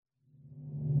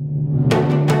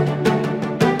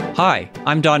Hi,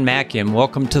 I'm Don Mackey, and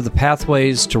welcome to the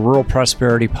Pathways to Rural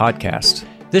Prosperity podcast.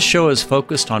 This show is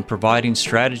focused on providing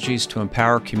strategies to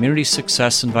empower community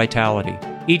success and vitality.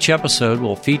 Each episode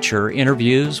will feature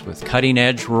interviews with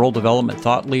cutting-edge rural development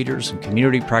thought leaders and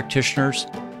community practitioners,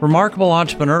 remarkable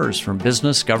entrepreneurs from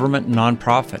business, government, and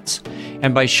nonprofits,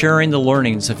 and by sharing the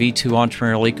learnings of E2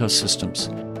 entrepreneurial ecosystems.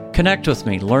 Connect with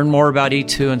me, learn more about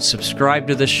E2, and subscribe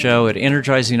to this show at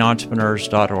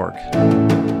energizingentrepreneurs.org.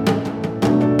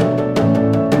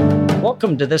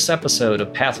 Welcome to this episode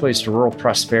of Pathways to Rural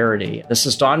Prosperity. This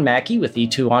is Don Mackey with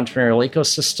E2 Entrepreneurial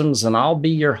Ecosystems, and I'll be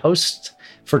your host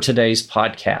for today's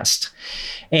podcast.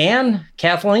 And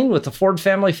Kathleen with the Ford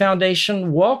Family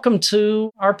Foundation, welcome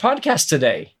to our podcast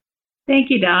today.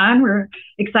 Thank you, Don. We're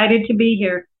excited to be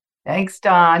here. Thanks,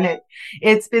 Don.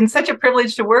 It's been such a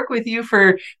privilege to work with you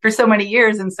for so many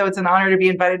years, and so it's an honor to be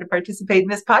invited to participate in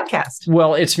this podcast.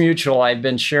 Well, it's mutual. I've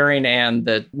been sharing, Ann,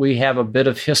 that we have a bit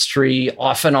of history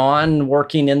off and on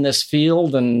working in this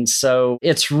field, and so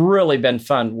it's really been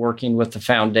fun working with the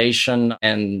foundation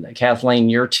and Kathleen,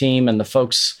 your team, and the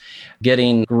folks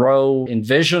getting Grow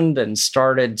envisioned and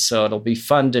started, so it'll be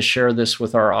fun to share this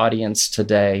with our audience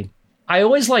today. I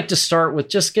always like to start with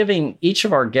just giving each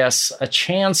of our guests a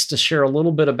chance to share a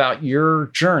little bit about your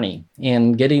journey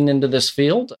in getting into this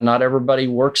field. Not everybody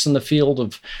works in the field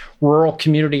of rural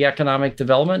community economic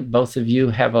development. Both of you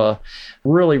have a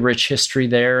really rich history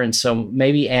there. And so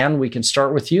maybe, Ann, we can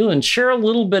start with you and share a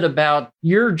little bit about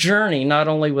your journey, not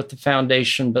only with the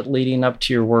foundation, but leading up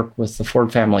to your work with the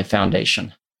Ford Family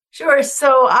Foundation. Sure.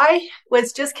 So I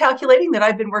was just calculating that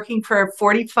I've been working for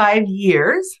 45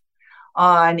 years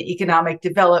on economic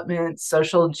development,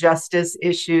 social justice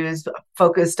issues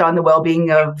focused on the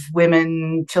well-being of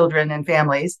women, children, and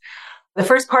families. The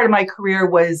first part of my career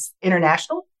was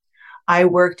international. I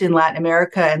worked in Latin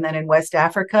America and then in West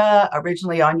Africa,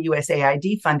 originally on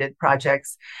USAID-funded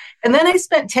projects. And then I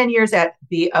spent 10 years at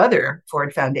the other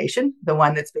Ford Foundation, the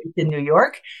one that's based in New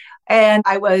York. And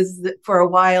I was, for a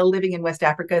while, living in West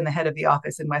Africa and the head of the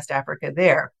office in West Africa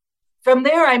there. From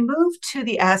there, I moved to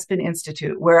the Aspen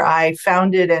Institute, where I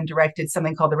founded and directed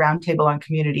something called the Roundtable on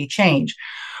Community Change,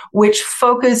 which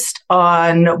focused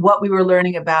on what we were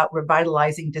learning about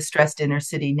revitalizing distressed inner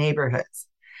city neighborhoods.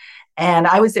 And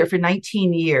I was there for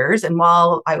 19 years. And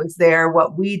while I was there,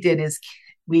 what we did is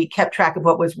we kept track of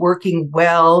what was working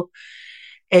well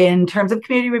in terms of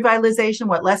community revitalization,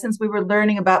 what lessons we were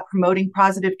learning about promoting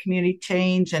positive community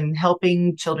change and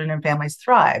helping children and families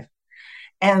thrive.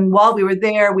 And while we were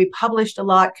there, we published a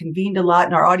lot, convened a lot,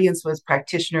 and our audience was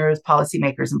practitioners,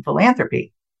 policymakers, and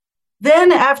philanthropy.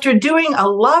 Then after doing a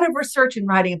lot of research and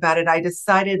writing about it, I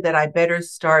decided that I better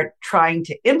start trying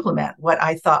to implement what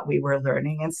I thought we were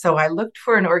learning. And so I looked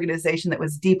for an organization that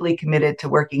was deeply committed to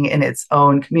working in its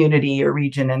own community or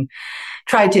region and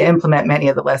tried to implement many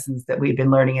of the lessons that we've been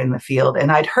learning in the field.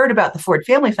 And I'd heard about the Ford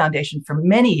Family Foundation for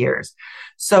many years.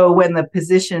 So when the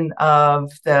position of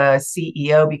the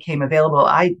CEO became available,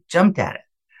 I jumped at it.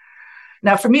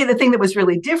 Now, for me, the thing that was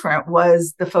really different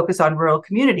was the focus on rural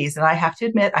communities. And I have to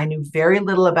admit, I knew very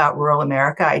little about rural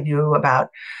America. I knew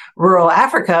about rural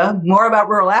Africa, more about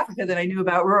rural Africa than I knew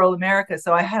about rural America.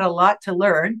 So I had a lot to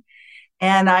learn.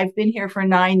 And I've been here for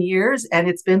 9 years, and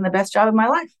it's been the best job of my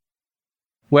life.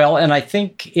 Well, and I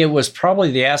think it was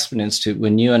probably the Aspen Institute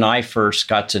when you and I first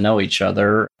got to know each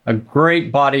other. A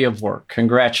great body of work.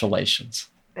 Congratulations.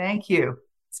 Thank you.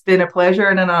 It's been a pleasure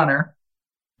and an honor.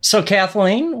 So,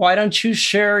 Kathleen, why don't you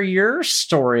share your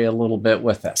story a little bit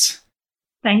with us?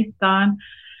 Thanks, Don.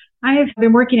 I have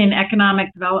been working in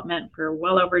economic development for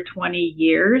well over 20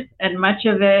 years, and much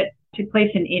of it took place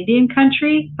in Indian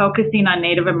country, focusing on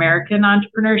Native American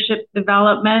entrepreneurship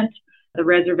development, the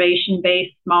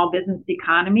reservation-based small business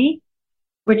economy,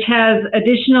 which has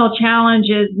additional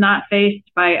challenges not faced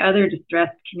by other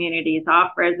distressed communities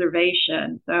off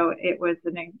reservation. So it was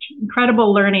an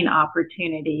incredible learning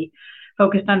opportunity,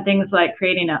 focused on things like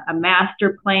creating a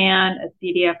master plan, a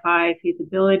CDFI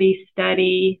feasibility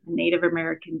study, a Native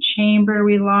American chamber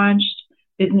we launched,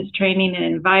 business training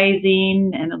and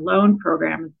advising, and a loan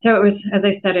program. So it was, as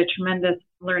I said, a tremendous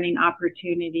learning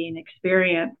opportunity and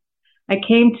experience. I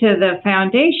came to the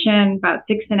foundation about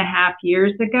 6.5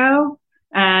 years ago,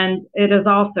 and it has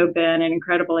also been an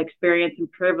incredible experience and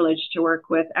privilege to work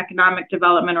with economic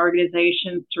development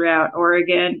organizations throughout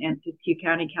Oregon and Siskiyou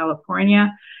County, California,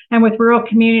 and with rural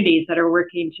communities that are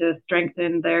working to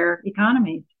strengthen their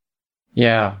economies.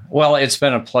 Yeah, well, it's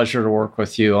been a pleasure to work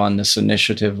with you on this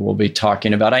initiative we'll be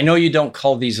talking about. I know you don't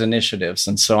call these initiatives,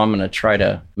 and so I'm going to try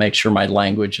to make sure my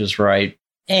language is right.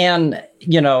 And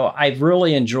I've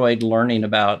really enjoyed learning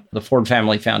about the Ford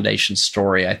Family Foundation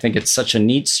story. I think it's such a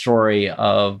neat story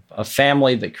of a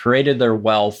family that created their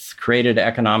wealth, created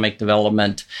economic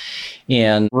development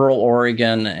in rural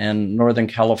Oregon and Northern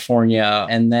California,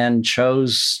 and then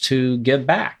chose to give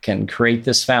back and create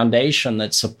this foundation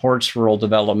that supports rural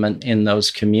development in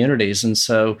those communities. And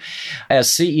so, as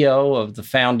CEO of the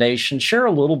foundation, share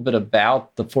a little bit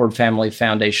about the Ford Family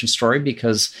Foundation story,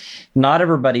 because not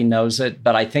everybody knows it,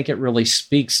 but I think it really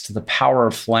speaks to the power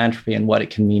of philanthropy and what it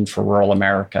can mean for rural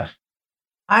America.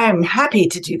 I am happy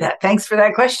to do that. Thanks for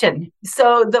that question.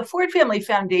 So the Ford Family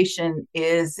Foundation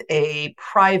is a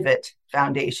private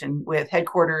foundation with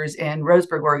headquarters in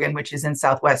Roseburg, Oregon, which is in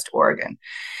Southwest Oregon.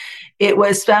 It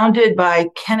was founded by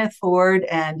Kenneth Ford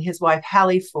and his wife,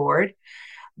 Hallie Ford.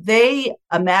 They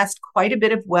amassed quite a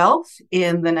bit of wealth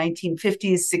in the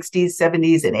 1950s, 60s,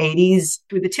 70s, and 80s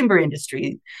through the timber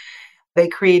industry. They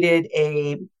created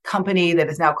a company that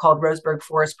is now called Roseburg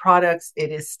Forest Products. It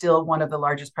is still one of the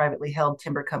largest privately held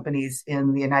timber companies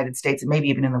in the United States and maybe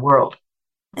even in the world.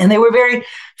 And they were very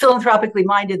philanthropically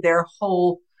minded their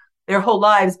whole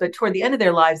lives, but toward the end of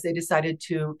their lives, they decided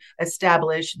to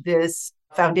establish this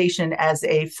foundation as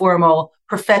a formal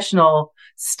professional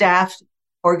staff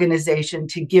organization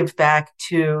to give back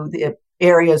to the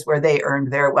areas where they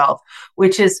earned their wealth,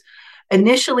 which is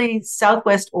initially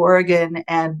Southwest Oregon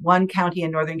and one county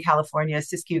in Northern California,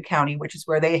 Siskiyou County, which is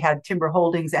where they had timber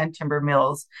holdings and timber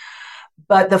mills.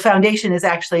 But the foundation is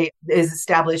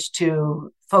established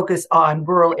to focus on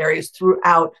rural areas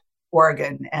throughout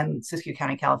Oregon and Siskiyou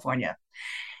County, California.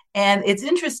 And it's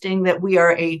interesting that we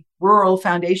are a rural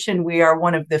foundation. We are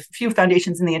one of the few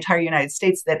foundations in the entire United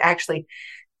States that actually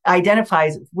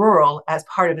identifies rural as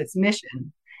part of its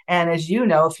mission. And as you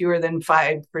know, fewer than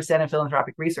 5% of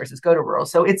philanthropic resources go to rural.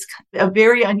 So it's a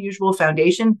very unusual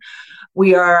foundation.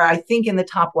 We are, I think, in the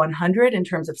top 100 in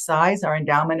terms of size. Our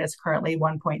endowment is currently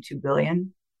 $1.2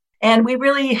 billion. And we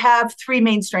really have three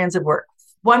main strands of work.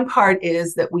 One part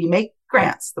is that we make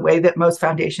grants the way that most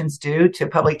foundations do to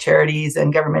public charities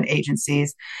and government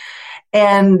agencies.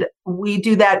 And we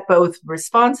do that both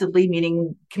responsively,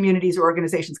 meaning communities or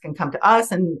organizations can come to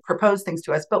us and propose things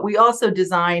to us, but we also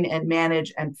design and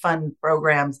manage and fund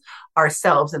programs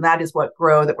ourselves. And that is what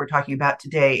GROW that we're talking about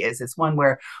today is. It's one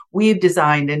where we've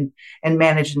designed and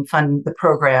managed and fund the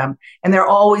program. And they're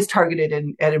always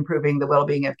targeted at improving the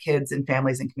well-being of kids and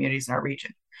families and communities in our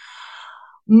region.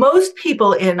 Most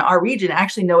people in our region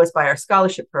actually know us by our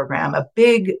scholarship program. A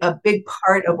big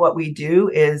part of what we do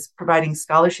is providing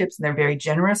scholarships, and they're very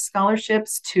generous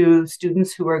scholarships to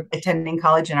students who are attending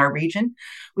college in our region.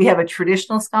 We have a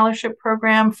traditional scholarship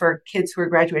program for kids who are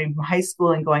graduating from high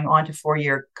school and going on to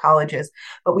four-year colleges.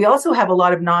 But we also have a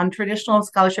lot of non-traditional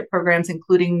scholarship programs,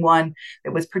 including one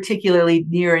that was particularly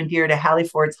near and dear to Hallie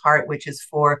Ford's heart, which is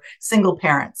for single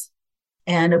parents.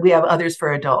 And we have others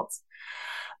for adults.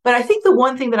 But I think the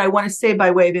one thing that I want to say by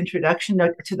way of introduction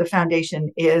to the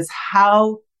foundation is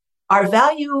how our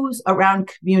values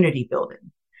around community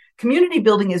building. Community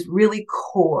building is really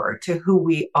core to who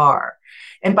we are.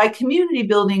 And by community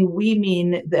building, we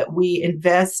mean that we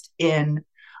invest in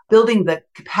building the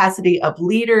capacity of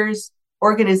leaders,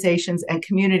 organizations, and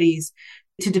communities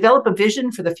to develop a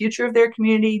vision for the future of their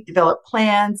community, develop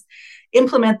plans,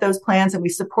 implement those plans, and we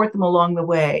support them along the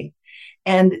way.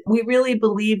 And we really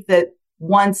believe that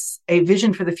once a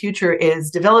vision for the future is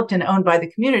developed and owned by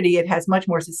the community, it has much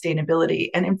more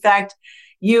sustainability. And in fact,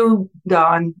 you,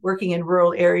 Don, working in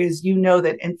rural areas, you know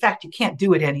that, in fact, you can't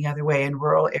do it any other way in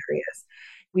rural areas.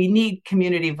 We need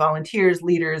community volunteers,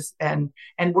 leaders, and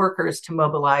workers to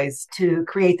mobilize to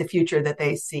create the future that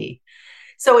they see.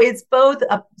 So it's both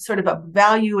a sort of a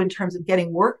value in terms of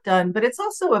getting work done, but it's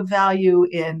also a value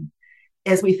in,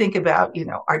 as we think about,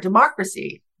 our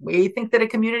democracy. We think that a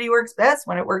community works best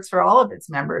when it works for all of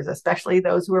its members, especially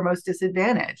those who are most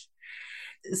disadvantaged.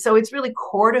 So it's really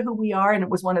core to who we are. And it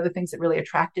was one of the things that really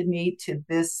attracted me to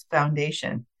this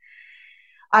foundation.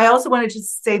 I also wanted to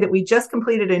say that we just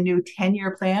completed a new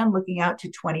 10-year plan looking out to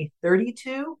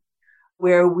 2032,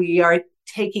 where we are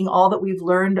taking all that we've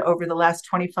learned over the last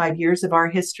 25 years of our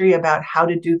history about how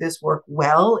to do this work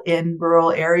well in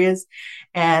rural areas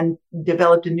and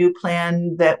developed a new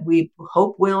plan that we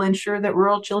hope will ensure that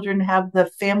rural children have the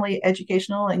family,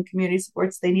 educational, and community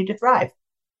supports they need to thrive.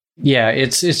 Yeah,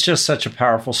 it's just such a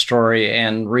powerful story.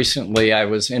 And recently I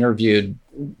was interviewed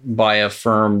by a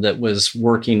firm that was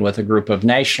working with a group of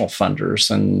national funders.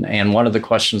 And one of the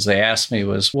questions they asked me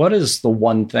was, what is the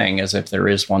one thing, as if there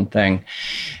is one thing,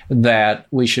 that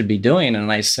we should be doing?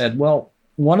 And I said, well,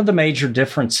 One of the major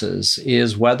differences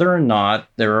is whether or not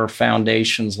there are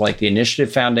foundations like the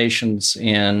Initiative Foundations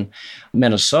in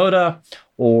Minnesota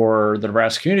or the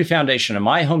Nebraska Community Foundation in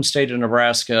my home state of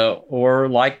Nebraska, or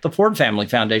like the Ford Family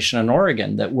Foundation in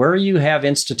Oregon, that where you have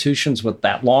institutions with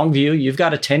that long view, you've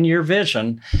got a 10-year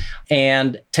vision,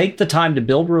 and take the time to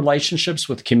build relationships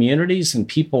with communities and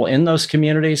people in those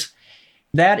communities.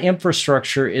 That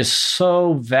infrastructure is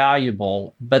so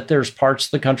valuable, but there's parts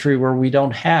of the country where we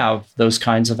don't have those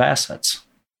kinds of assets.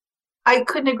 I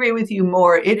couldn't agree with you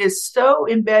more. It is so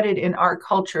embedded in our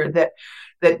culture that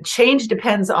change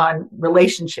depends on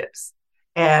relationships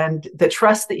and the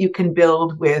trust that you can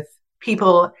build with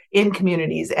people in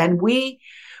communities. And we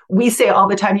say all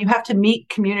the time, you have to meet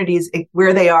communities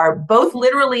where they are, both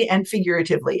literally and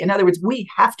figuratively. In other words, we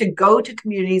have to go to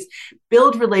communities,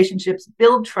 build relationships,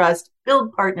 build trust,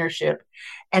 build partnership,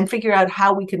 and figure out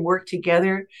how we can work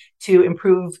together to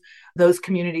improve those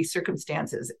community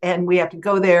circumstances. And we have to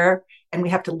go there and we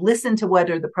have to listen to what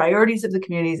are the priorities of the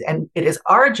communities. And it is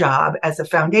our job as a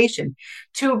foundation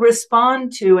to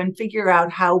respond to and figure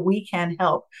out how we can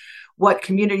help what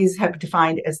communities have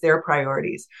defined as their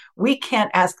priorities. We can't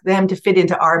ask them to fit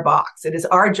into our box. It is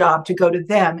our job to go to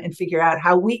them and figure out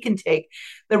how we can take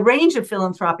the range of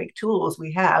philanthropic tools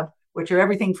we have, which are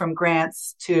everything from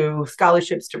grants to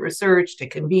scholarships to research to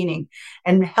convening,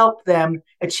 and help them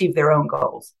achieve their own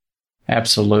goals.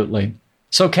 Absolutely.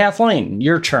 So Kathleen,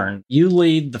 your turn. You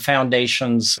lead the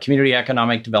foundation's community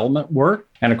economic development work.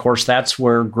 And of course, that's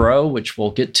where GROW, which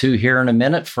we'll get to here in a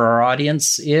minute for our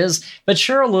audience, is. But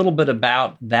share a little bit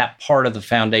about that part of the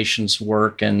foundation's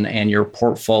work and your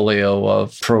portfolio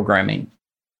of programming.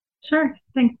 Sure.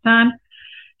 Thanks, Don.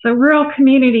 So rural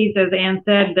communities, as Ann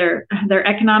said, their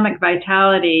economic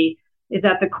vitality is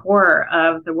at the core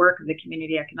of the work of the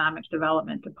Community Economic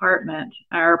Development Department.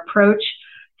 Our approach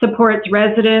supports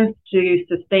residents to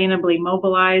sustainably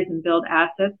mobilize and build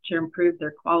assets to improve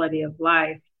their quality of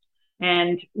life.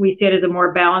 And we see it as a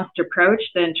more balanced approach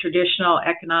than traditional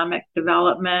economic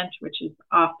development, which is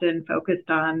often focused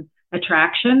on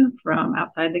attraction from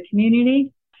outside the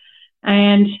community.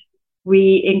 And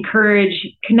we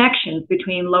encourage connections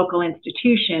between local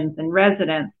institutions and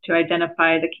residents to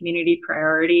identify the community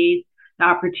priorities, the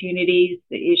opportunities,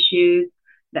 the issues,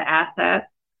 the assets.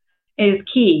 Is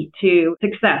key to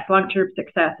success, long-term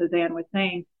success, as Ann was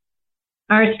saying.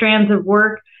 Our strands of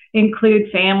work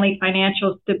include family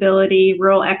financial stability,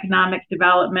 rural economic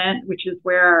development, which is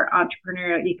where our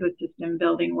entrepreneurial ecosystem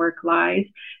building work lies,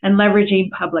 and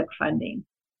leveraging public funding.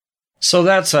 So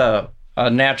that's a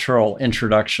natural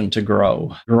introduction to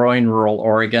GROW, Growing Rural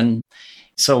Oregon.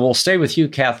 So we'll stay with you,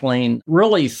 Kathleen.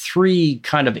 Really three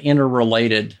kind of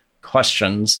interrelated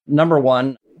questions. Number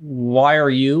one, why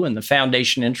are you and the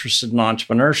foundation interested in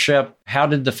entrepreneurship? How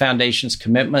did the foundation's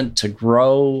commitment to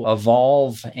GROW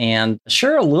evolve? And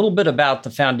share a little bit about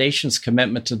the foundation's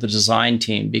commitment to the design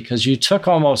team, because you took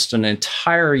almost an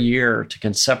entire year to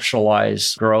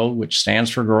conceptualize GROW, which stands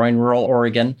for Growing Rural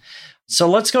Oregon. So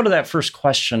let's go to that first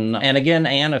question. And again,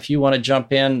 Ann, if you want to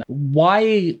jump in,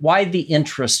 why the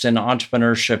interest in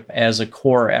entrepreneurship as a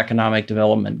core economic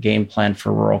development game plan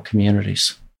for rural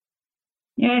communities?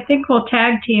 Yeah, I think we'll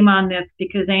tag team on this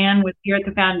because Ann was here at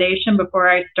the foundation before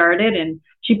I started, and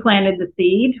she planted the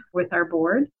seed with our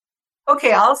board.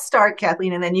 Okay, I'll start,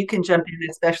 Kathleen, and then you can jump in,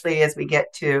 especially as we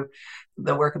get to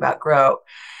the work about GROW.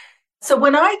 So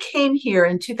when I came here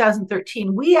in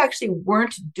 2013, we actually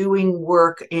weren't doing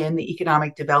work in the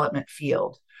economic development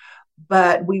field,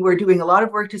 but we were doing a lot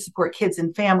of work to support kids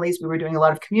and families. We were doing a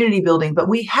lot of community building, but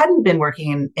we hadn't been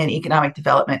working in economic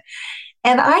development.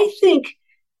 And I think,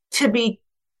 to be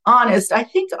honest, I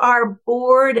think our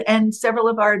board and several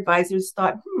of our advisors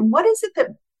thought, what is it that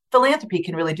philanthropy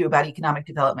can really do about economic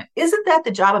development? Isn't that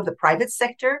the job of the private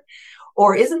sector?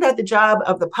 Or isn't that the job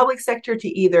of the public sector to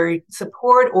either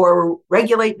support or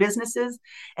regulate businesses?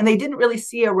 And they didn't really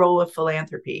see a role of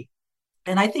philanthropy.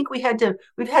 And I think we've had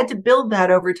to build that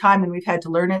over time, and we've had to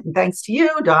learn it. And thanks to you,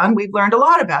 Don, we've learned a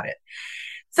lot about it.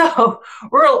 So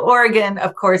rural Oregon,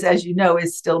 of course, as you know,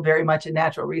 is still very much a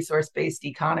natural resource-based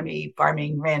economy,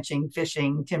 farming, ranching,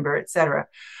 fishing, timber, et cetera.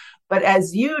 But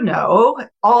as you know,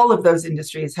 all of those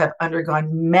industries have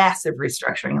undergone massive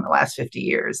restructuring in the last 50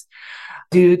 years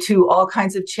due to all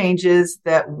kinds of changes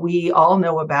that we all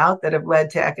know about that have led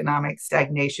to economic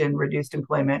stagnation, reduced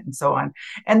employment, and so on.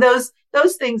 And those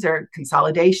things are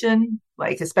consolidation,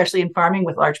 like especially in farming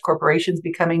with large corporations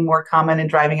becoming more common and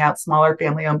driving out smaller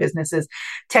family-owned businesses.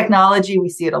 Technology, we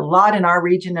see it a lot in our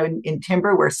region in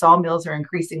timber, where sawmills are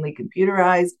increasingly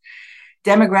computerized.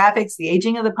 Demographics, the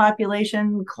aging of the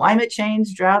population, climate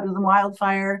change, drought and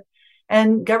wildfire.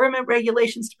 and government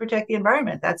regulations to protect the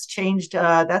environment. That's changed,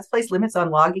 that's placed limits on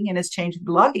logging and has changed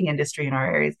the logging industry in our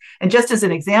areas. And just as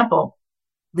an example,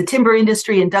 the timber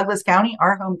industry in Douglas County,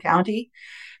 our home county,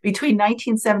 between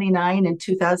 1979 and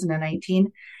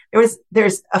 2019,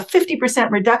 there's a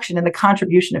 50% reduction in the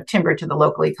contribution of timber to the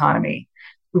local economy.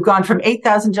 We've gone from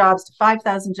 8,000 jobs to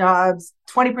 5,000 jobs,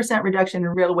 20% reduction in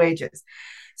real wages.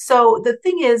 So the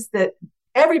thing is that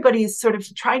everybody's sort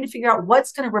of trying to figure out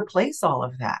what's going to replace all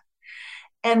of that.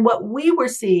 And what we were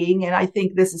seeing, and I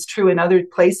think this is true in other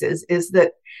places, is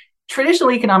that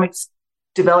traditional economic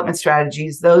development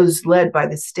strategies, those led by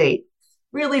the state,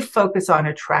 really focus on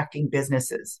attracting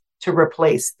businesses to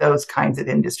replace those kinds of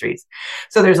industries.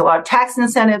 So there's a lot of tax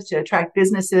incentives to attract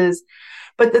businesses.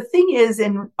 But the thing is,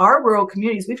 in our rural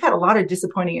communities, we've had a lot of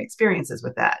disappointing experiences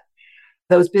with that.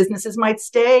 Those businesses might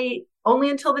stay only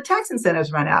until the tax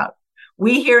incentives run out.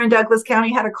 We here in Douglas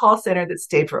County had a call center that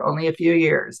stayed for only a few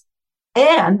years.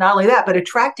 And not only that, but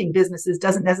attracting businesses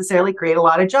doesn't necessarily create a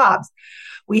lot of jobs.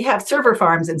 We have server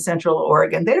farms in Central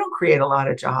Oregon. They don't create a lot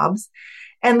of jobs.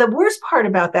 And the worst part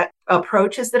about that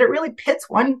approach is that it really pits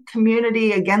one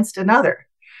community against another.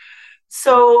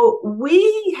 So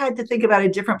we had to think about a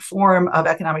different form of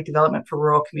economic development for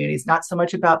rural communities, not so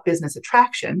much about business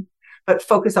attraction, but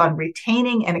focus on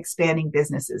retaining and expanding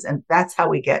businesses. And that's how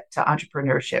we get to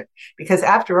entrepreneurship. Because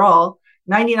after all,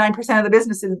 99% of the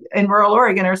businesses in rural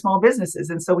Oregon are small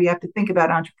businesses. And so we have to think about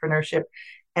entrepreneurship.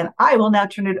 And I will now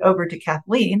turn it over to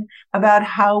Kathleen about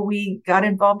how we got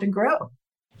involved in GROW.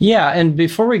 Yeah, and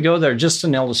before we go there, just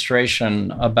an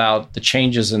illustration about the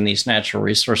changes in these natural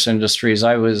resource industries.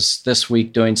 I was this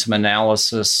week doing some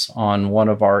analysis on one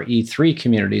of our E3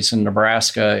 communities in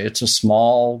Nebraska. It's a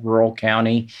small rural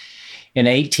county. In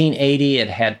 1880, it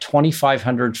had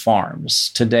 2,500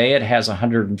 farms. Today, it has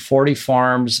 140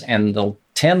 farms, and the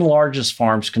 10 largest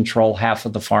farms control half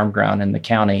of the farm ground in the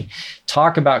county.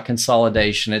 Talk about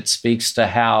consolidation. It speaks to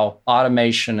how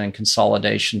automation and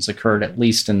consolidations occurred, at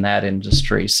least in that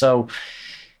industry. So,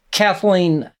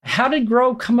 Kathleen, how did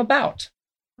GROW come about?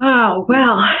 Oh,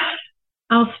 well,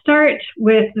 I'll start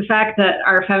with the fact that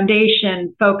our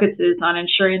foundation focuses on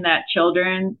ensuring that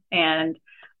children and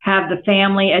have the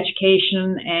family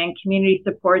education and community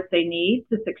support they need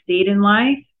to succeed in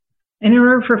life. And in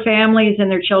order for families and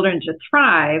their children to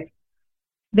thrive,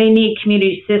 they need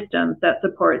community systems that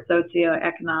support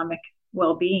socioeconomic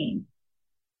well-being.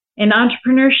 An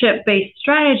entrepreneurship-based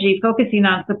strategy focusing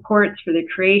on supports for the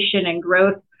creation and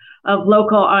growth of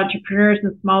local entrepreneurs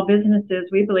and small businesses,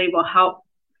 we believe will help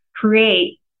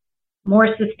create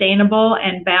more sustainable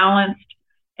and balanced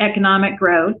economic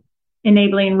growth,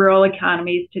 enabling rural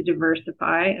economies to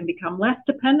diversify and become less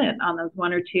dependent on those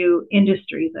one or two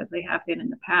industries as they have been in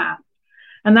the past.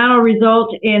 And that'll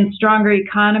result in stronger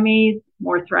economies,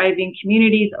 more thriving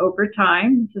communities over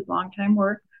time. This is long-term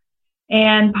work,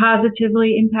 and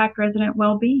positively impact resident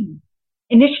well-being.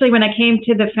 Initially, when I came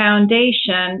to the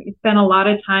foundation, I spent a lot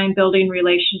of time building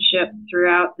relationships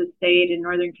throughout the state in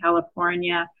Northern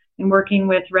California and working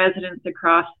with residents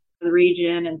across the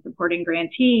region and supporting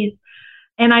grantees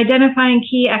and identifying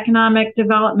key economic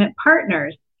development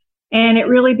partners. And it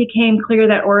really became clear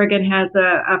that Oregon has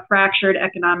a fractured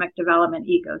economic development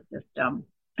ecosystem.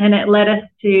 And it led us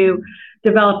to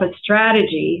develop a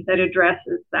strategy that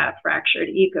addresses that fractured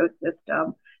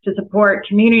ecosystem to support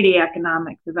community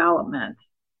economic development.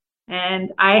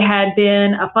 And I had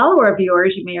been a follower of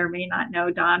yours, you may or may not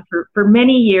know, Dawn, for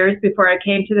many years before I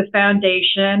came to the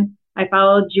foundation. I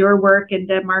followed your work and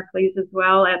Deb Markley's as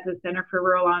well at the Center for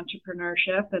Rural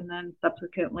Entrepreneurship, and then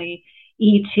subsequently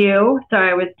E2. So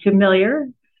I was familiar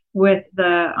with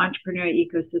the entrepreneurial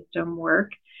ecosystem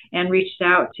work and reached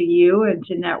out to you and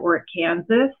to Network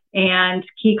Kansas and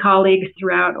key colleagues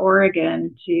throughout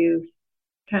Oregon to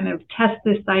kind of test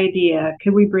this idea.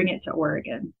 Could we bring it to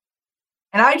Oregon?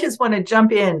 And I just want to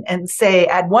jump in and say,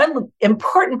 add one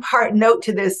important note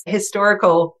to this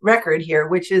historical record here,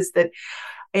 which is that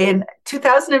in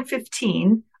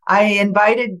 2015, I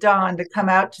invited Dawn to come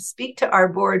out to speak to our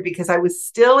board because I was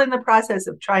still in the process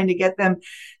of trying to get them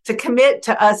to commit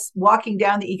to us walking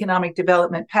down the economic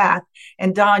development path.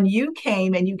 And Dawn, you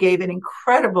came and you gave an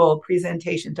incredible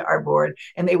presentation to our board.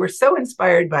 And they were so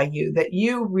inspired by you that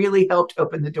you really helped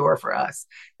open the door for us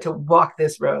to walk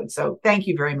this road. So thank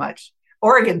you very much.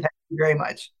 Oregon, thank you very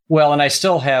much. Well, and I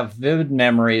still have vivid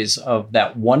memories of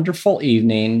that wonderful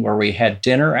evening where we had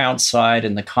dinner outside,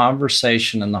 and the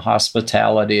conversation and the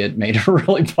hospitality. It made a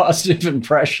really positive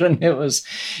impression. It was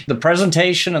the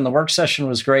presentation and the work session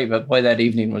was great, but boy, that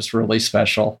evening was really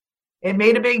special. It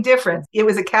made a big difference. It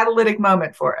was a catalytic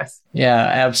moment for us. Yeah,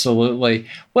 absolutely.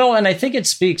 Well, and I think it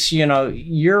speaks,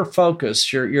 your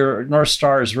focus, your North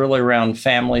Star is really around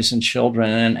families and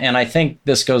children. And I think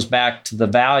this goes back to the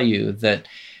value that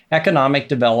economic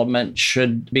development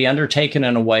should be undertaken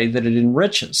in a way that it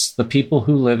enriches the people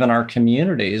who live in our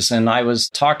communities. And I was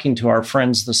talking to our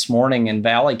friends this morning in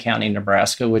Valley County,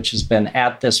 Nebraska, which has been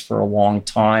at this for a long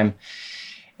time.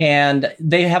 And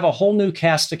they have a whole new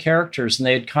cast of characters, and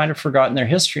they had kind of forgotten their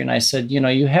history. And I said,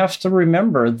 you have to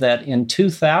remember that in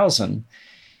 2000,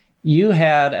 you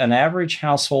had an average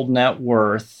household net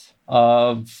worth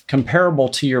of comparable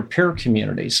to your peer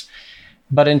communities.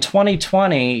 But in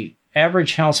 2020,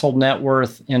 average household net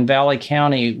worth in Valley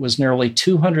County was nearly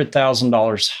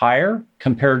 $200,000 higher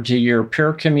compared to your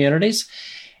peer communities.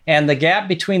 And the gap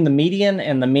between the median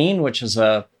and the mean, which is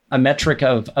a metric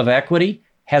of equity,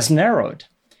 has narrowed.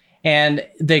 And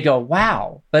they go,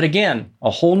 wow. But again, a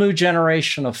whole new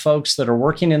generation of folks that are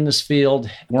working in this field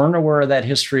weren't aware of that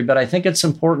history. But I think it's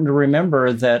important to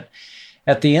remember that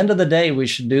at the end of the day, we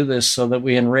should do this so that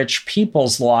we enrich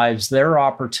people's lives, their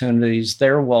opportunities,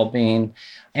 their well-being.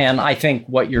 And I think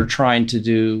what you're trying to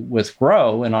do with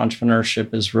Grow and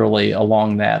entrepreneurship is really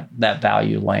along that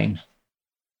value lane.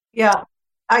 Yeah.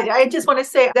 I just want to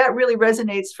say that really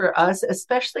resonates for us,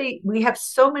 especially we have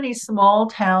so many small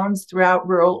towns throughout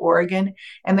rural Oregon.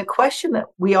 And the question that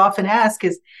we often ask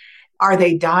is, are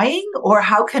they dying, or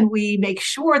how can we make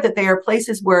sure that they are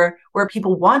places where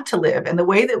people want to live? And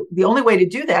the only way to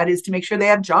do that is to make sure they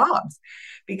have jobs,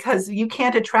 because you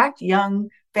can't attract young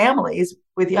families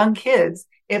with young kids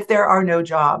if there are no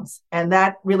jobs. And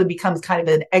that really becomes kind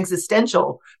of an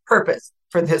existential purpose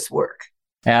for this work.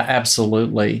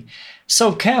 Absolutely.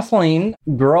 So, Kathleen,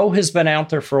 Grow has been out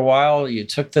there for a while. You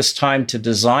took this time to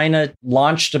design it,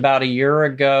 launched about a year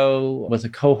ago with a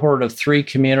cohort of 3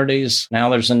 communities. Now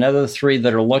there's another 3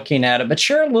 that are looking at it. But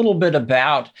share a little bit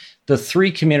about the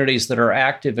 3 communities that are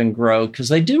active in Grow, because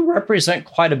they do represent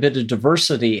quite a bit of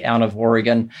diversity out of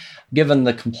Oregon, given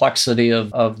the complexity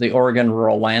of the Oregon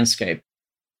rural landscape.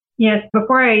 Yes,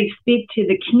 before I speak to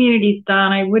the communities,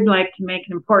 Don, I would like to make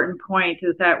an important point,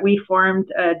 is that we formed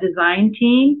a design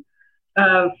team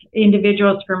of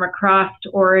individuals from across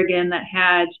Oregon that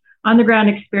had on-the-ground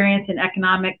experience in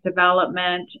economic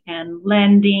development and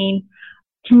lending,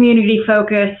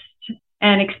 community-focused,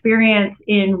 and experience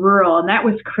in rural. And that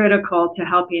was critical to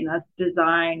helping us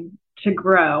design to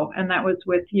Grow. And that was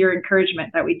with your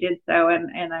encouragement that we did so.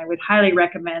 And I would highly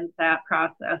recommend that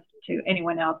process to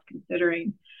anyone else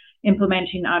considering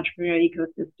implementing entrepreneurial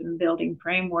ecosystem building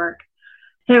framework.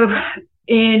 So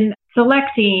in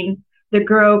selecting the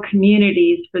Grow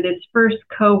communities for this first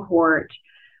cohort,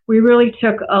 we really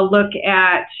took a look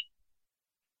at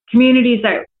communities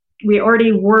that we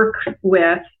already work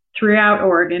with throughout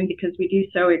Oregon, because we do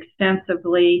so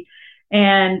extensively,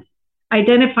 and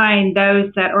identifying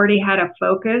those that already had a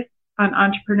focus on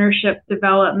entrepreneurship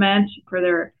development for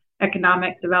their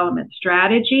economic development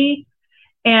strategy.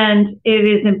 And it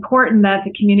is important that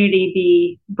the community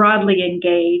be broadly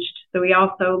engaged. So we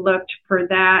also looked for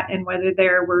that, and whether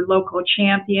there were local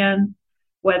champions,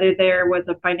 whether there was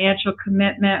a financial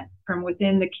commitment from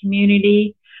within the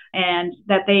community, and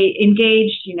that they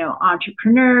engaged,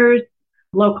 entrepreneurs,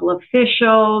 local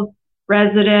officials,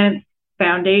 residents,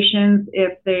 foundations,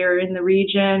 if they're in the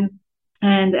region,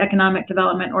 and economic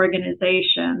development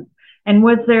organizations. And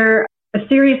was there a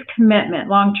serious commitment,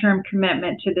 long-term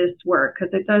commitment to this work,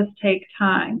 because it does take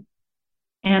time.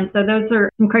 And so those are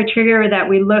some criteria that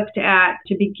we looked at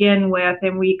to begin with,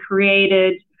 and we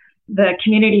created the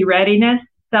community readiness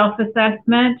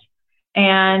self-assessment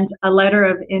and a letter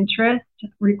of interest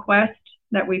request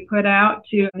that we put out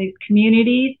to these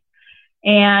communities,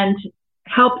 and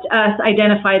helped us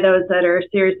identify those that are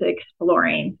seriously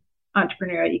exploring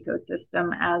entrepreneurial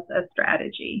ecosystem as a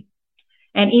strategy.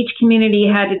 And each community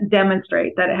had to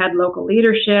demonstrate that it had local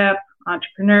leadership,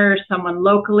 entrepreneurs, someone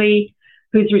locally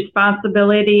whose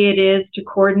responsibility it is to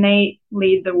coordinate,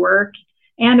 lead the work,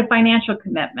 and a financial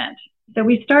commitment. So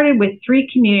we started with 3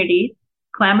 communities,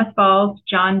 Klamath Falls,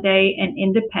 John Day, and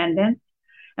Independence.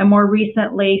 And more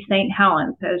recently, St.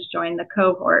 Helens has joined the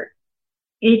cohort.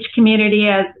 Each community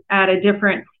is at a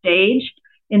different stage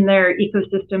in their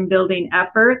ecosystem building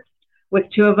efforts, with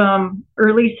 2 of them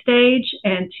early stage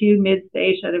and 2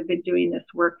 mid-stage that have been doing this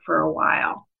work for a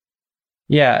while.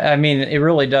 Yeah, I mean, it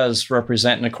really does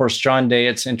represent. And of course, John Day,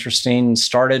 it's interesting,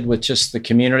 started with just the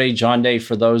community. John Day,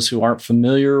 for those who aren't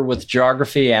familiar with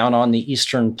geography, out on the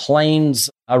Eastern Plains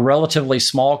a relatively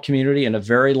small community in a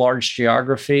very large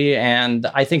geography. And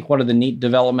I think one of the neat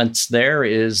developments there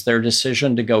is their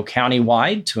decision to go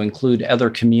countywide to include other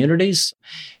communities.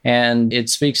 And it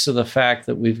speaks to the fact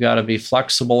that we've got to be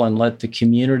flexible and let the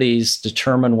communities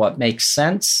determine what makes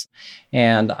sense.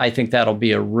 And I think that'll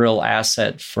be a real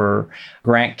asset for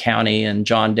Grant County and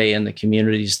John Day and the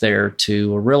communities there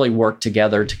to really work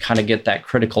together to kind of get that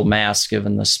critical mass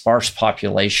given the sparse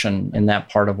population in that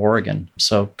part of Oregon.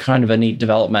 So kind of a neat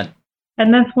development.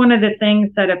 And that's one of the things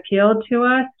that appealed to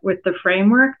us with the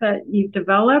framework that you've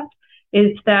developed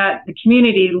is that the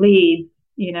community leads,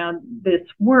 this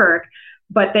work,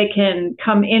 but they can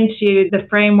come into the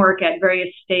framework at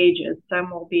various stages.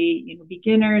 Some will be,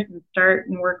 beginners and start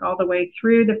and work all the way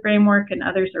through the framework, and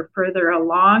others are further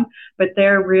along, but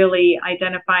they're really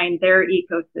identifying their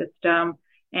ecosystem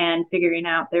and figuring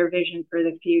out their vision for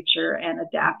the future and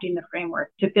adapting the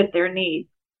framework to fit their needs.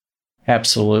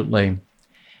 Absolutely.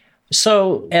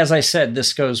 So, as I said,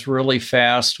 this goes really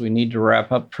fast. We need to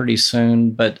wrap up pretty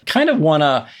soon, but kind of want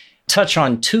to touch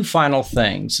on two final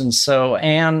things. And so,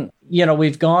 Anne,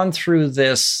 we've gone through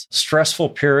this stressful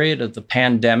period of the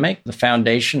pandemic. The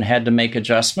foundation had to make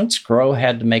adjustments. GROW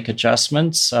had to make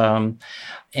adjustments.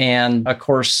 And of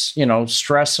course,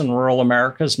 stress in rural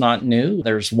America is not new.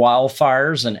 There's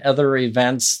wildfires and other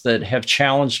events that have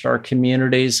challenged our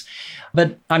communities.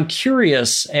 But I'm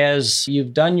curious, as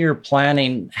you've done your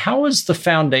planning, how is the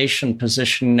foundation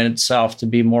positioning itself to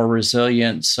be more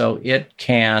resilient so it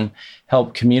can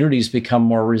help communities become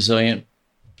more resilient,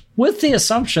 with the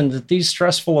assumption that these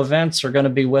stressful events are going to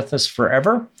be with us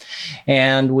forever,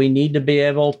 and we need to be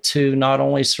able to not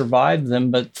only survive them,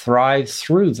 but thrive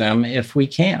through them if we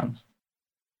can?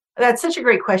 That's such a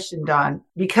great question, Don,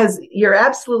 because you're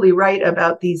absolutely right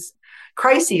about these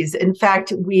crises. In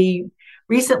fact, we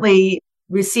recently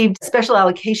received a special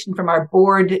allocation from our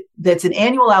board that's an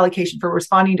annual allocation for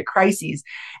responding to crises.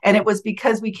 And it was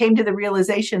because we came to the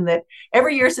realization that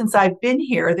every year since I've been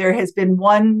here, there has been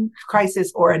one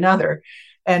crisis or another.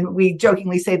 And we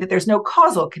jokingly say that there's no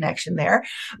causal connection there.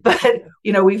 But,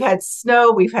 we've had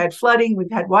snow, we've had flooding,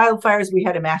 we've had wildfires, we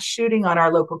had a mass shooting on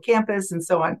our local campus and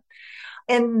so on.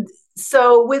 And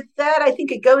so with that, I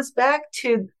think it goes back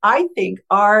to,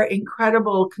 our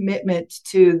incredible commitment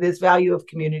to this value of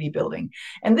community building.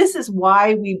 And this is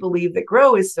why we believe that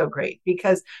GROW is so great,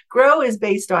 because GROW is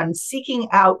based on seeking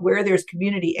out where there's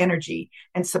community energy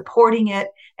and supporting it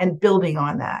and building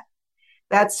on that.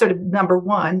 That's sort of number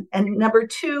one. And number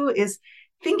two is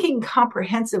thinking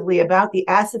comprehensively about the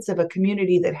assets of a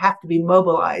community that have to be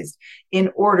mobilized in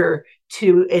order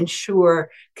to ensure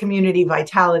community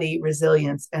vitality,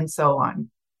 resilience, and so on.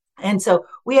 And so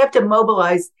we have to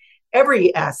mobilize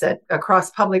every asset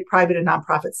across public, private, and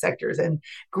nonprofit sectors. And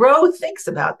GROW thinks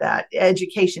about that: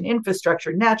 education,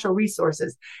 infrastructure, natural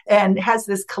resources, and has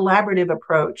this collaborative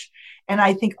approach. And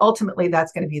I think ultimately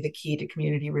that's going to be the key to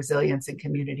community resilience and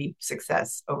community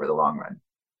success over the long run.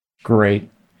 Great.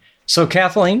 So,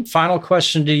 Kathleen, final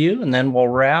question to you, and then we'll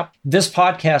wrap. This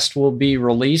podcast will be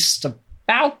released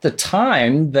about the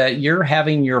time that you're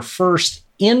having your first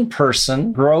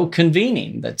in-person GROW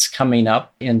convening that's coming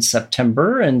up in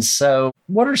September. And so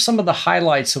what are some of the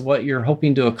highlights of what you're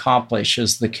hoping to accomplish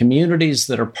as the communities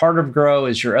that are part of GROW,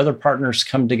 as your other partners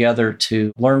come together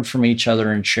to learn from each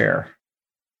other and share?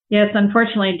 Yes,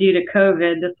 unfortunately, due to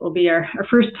COVID, this will be our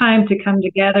first time to come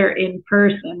together in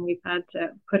person. We've had to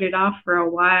put it off for a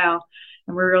while,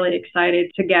 and we're really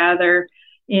excited to gather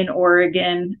in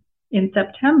Oregon in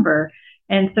September.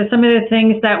 And so some of the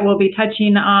things that we'll be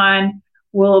touching on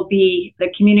will be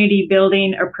the community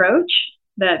building approach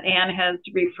that Anne has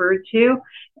referred to,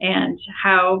 and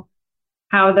how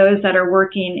those that are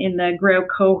working in the GROW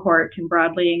cohort can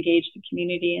broadly engage the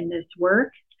community in this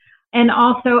work. And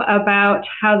also about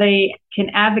how they can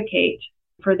advocate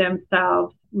for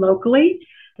themselves locally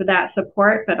for that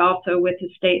support, but also with the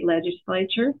state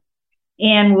legislature.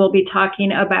 And we'll be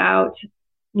talking about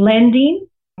lending.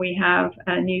 We have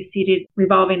a new seeded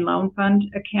revolving loan fund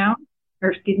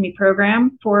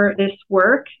program for this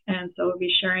work. And so we'll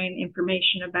be sharing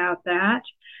information about that.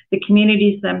 The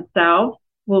communities themselves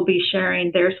will be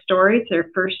sharing their stories, their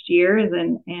first years,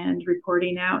 and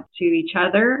reporting out to each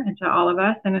other and to all of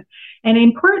us. And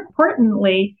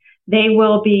importantly, they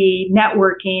will be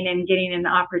networking and getting an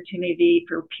opportunity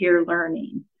for peer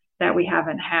learning that we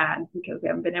haven't had because we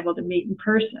haven't been able to meet in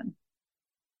person.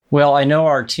 Well, I know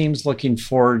our team's looking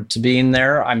forward to being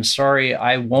there. I'm sorry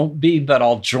I won't be, but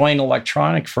I'll join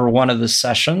electronic for one of the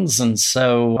sessions. And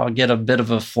so I'll get a bit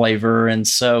of a flavor. And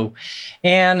so,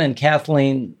 Anne and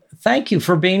Kathleen, thank you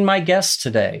for being my guest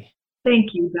today.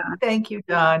 Thank you, Don. Thank you,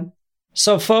 Don.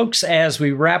 So, folks, as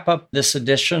we wrap up this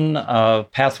edition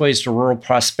of Pathways to Rural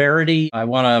Prosperity, I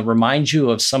want to remind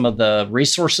you of some of the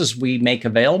resources we make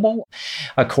available.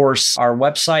 Of course, our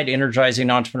website,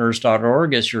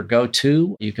 energizingentrepreneurs.org, is your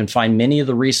go-to. You can find many of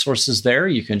the resources there.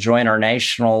 You can join our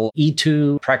national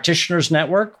E2 practitioners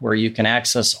network, where you can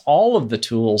access all of the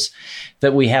tools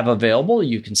that we have available.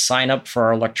 You can sign up for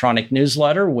our electronic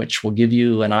newsletter, which will give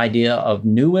you an idea of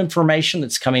new information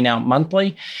that's coming out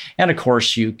monthly. And of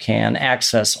course, you can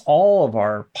access all of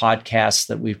our podcasts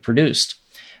that we've produced.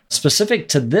 Specific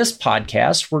to this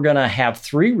podcast, we're going to have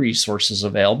 3 resources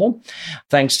available.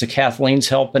 Thanks to Kathleen's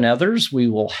help and others, we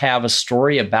will have a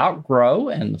story about GROW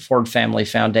and the Ford Family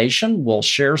Foundation. We'll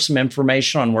share some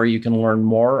information on where you can learn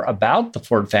more about the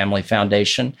Ford Family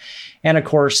Foundation. And of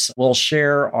course, we'll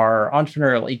share our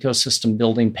entrepreneurial ecosystem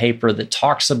building paper that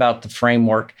talks about the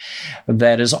framework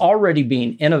that is already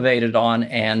being innovated on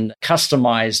and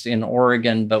customized in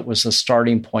Oregon, but was a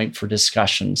starting point for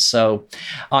discussion. So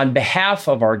on behalf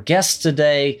of our guests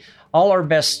today, all our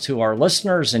best to our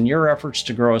listeners in your efforts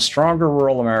to grow a stronger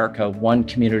rural America, one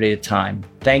community at a time.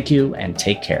 Thank you and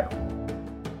take care.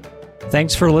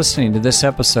 Thanks for listening to this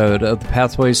episode of the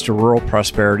Pathways to Rural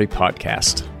Prosperity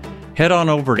podcast. Head on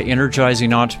over to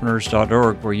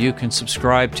energizingentrepreneurs.org, where you can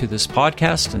subscribe to this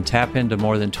podcast and tap into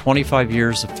more than 25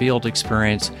 years of field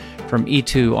experience from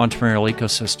E2 entrepreneurial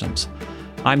ecosystems.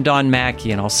 I'm Don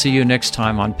Mackey, and I'll see you next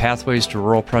time on Pathways to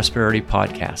Rural Prosperity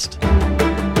podcast.